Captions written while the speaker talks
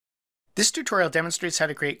This tutorial demonstrates how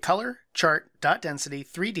to create color, chart, dot density,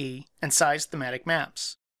 3D, and size thematic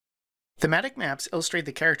maps. Thematic maps illustrate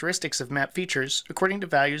the characteristics of map features according to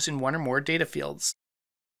values in one or more data fields.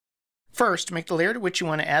 First, make the layer to which you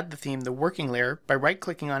want to add the theme the working layer by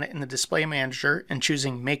right-clicking on it in the Display Manager and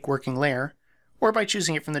choosing Make Working Layer, or by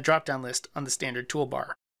choosing it from the drop-down list on the standard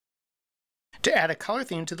toolbar. To add a color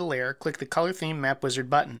theme to the layer, click the Color Theme MapWizard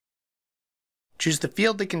button. Choose the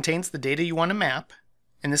field that contains the data you want to map.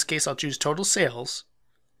 In this case, I'll choose Total Sales,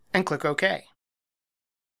 and click OK.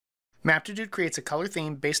 Maptitude creates a color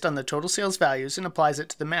theme based on the total sales values and applies it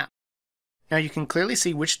to the map. Now you can clearly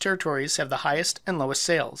see which territories have the highest and lowest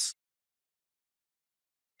sales.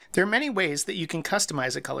 There are many ways that you can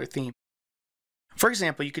customize a color theme. For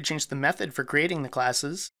example, you could change the method for creating the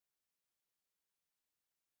classes,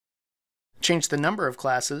 change the number of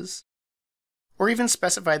classes, or even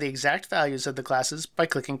specify the exact values of the classes by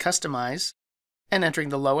clicking Customize and entering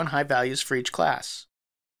the low and high values for each class.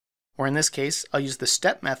 Or in this case, I'll use the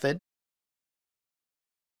step method,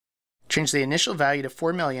 change the initial value to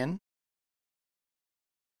 4 million,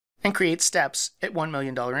 and create steps at $1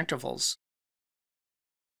 million intervals.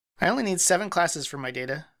 I only need 7 classes for my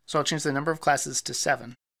data, so I'll change the number of classes to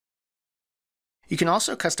 7. You can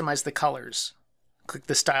also customize the colors. Click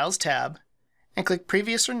the Styles tab, and click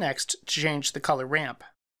Previous or Next to change the color ramp.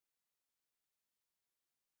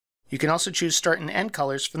 You can also choose Start and End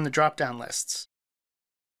colors from the drop-down lists.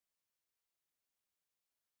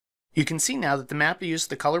 You can see now that the map used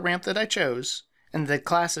the color ramp that I chose, and the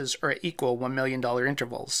classes are at equal $1 million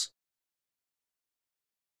intervals.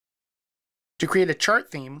 To create a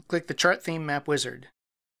chart theme, click the Chart Theme MapWizard.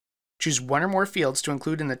 Choose one or more fields to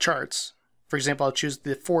include in the charts. For example, I'll choose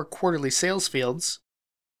the 4 quarterly sales fields,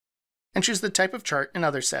 and choose the type of chart and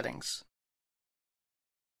other settings.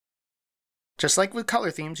 Just like with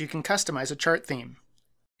color themes, you can customize a chart theme.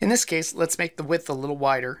 In this case, let's make the width a little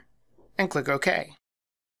wider, and click OK.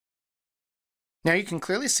 Now you can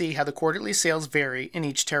clearly see how the quarterly sales vary in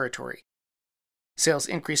each territory. Sales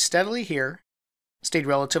increased steadily here, stayed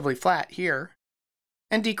relatively flat here,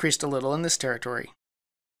 and decreased a little in this territory.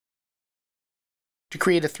 To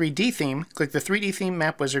create a 3D theme, click the 3D Theme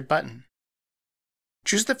MapWizard button.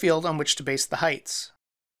 Choose the field on which to base the heights.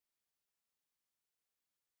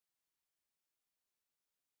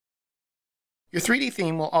 Your 3D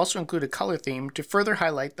theme will also include a color theme to further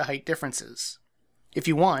highlight the height differences. If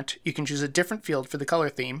you want, you can choose a different field for the color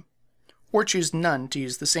theme, or choose none to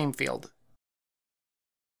use the same field.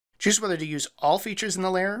 Choose whether to use all features in the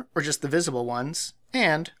layer or just the visible ones,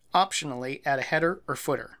 and, optionally, add a header or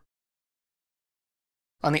footer.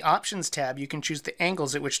 On the Options tab, you can choose the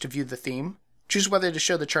angles at which to view the theme, choose whether to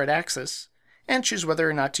show the chart axis, and choose whether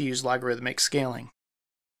or not to use logarithmic scaling.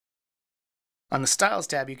 On the Styles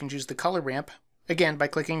tab, you can choose the color ramp, again by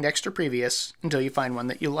clicking Next or Previous, until you find one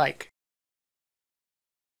that you like.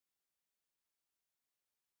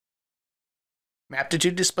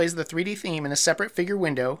 Maptitude displays the 3D theme in a separate figure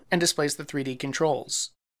window and displays the 3D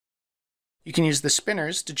controls. You can use the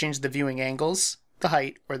spinners to change the viewing angles, the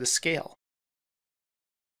height, or the scale.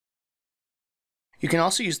 You can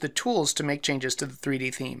also use the tools to make changes to the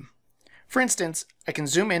 3D theme. For instance, I can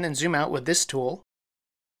zoom in and zoom out with this tool,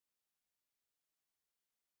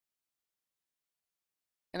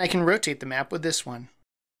 and I can rotate the map with this one.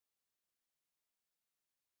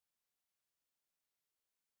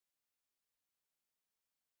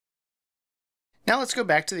 Now let's go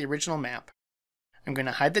back to the original map. I'm going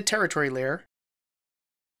to hide the territory layer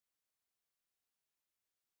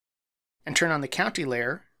and turn on the county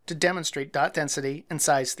layer to demonstrate dot density and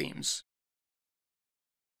size themes.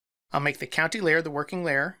 I'll make the county layer the working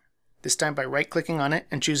layer, this time by right-clicking on it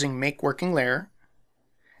and choosing Make Working Layer,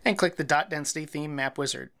 and click the dot density theme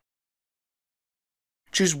MapWizard.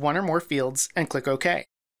 Choose one or more fields and click OK.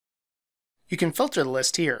 You can filter the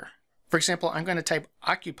list here. For example, I'm going to type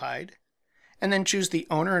Occupied, and then choose the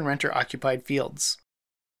owner and renter occupied fields.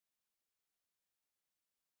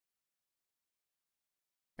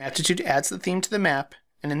 Maptitude adds the theme to the map,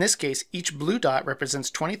 and in this case, each blue dot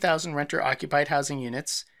represents 20,000 renter occupied housing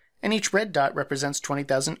units, and each red dot represents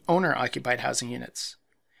 20,000 owner occupied housing units.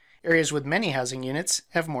 Areas with many housing units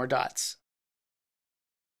have more dots.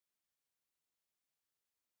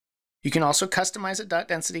 You can also customize a dot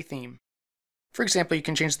density theme. For example, you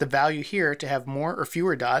can change the value here to have more or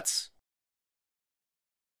fewer dots,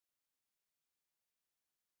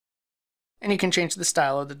 and you can change the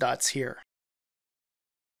style of the dots here.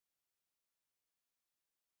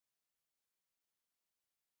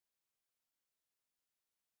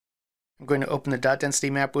 I'm going to open the dot density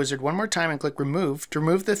MapWizard one more time and click Remove to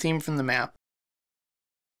remove the theme from the map.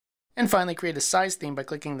 And finally, create a size theme by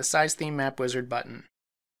clicking the Size Theme MapWizard button.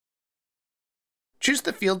 Choose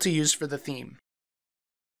the field to use for the theme.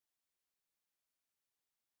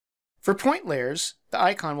 For point layers, the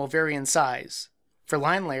icon will vary in size. For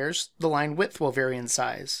line layers, the line width will vary in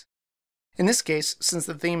size. In this case, since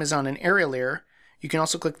the theme is on an area layer, you can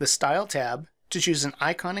also click the Style tab to choose an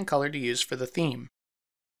icon and color to use for the theme.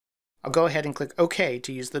 I'll go ahead and click OK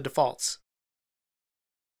to use the defaults.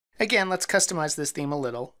 Again, let's customize this theme a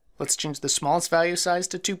little. Let's change the smallest value size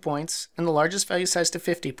to 2 points and the largest value size to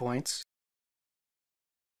 50 points.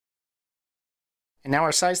 And now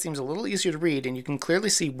our size theme is a little easier to read, and you can clearly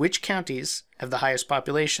see which counties have the highest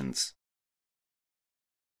populations.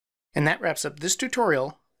 And that wraps up this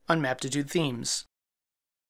tutorial on Maptitude themes.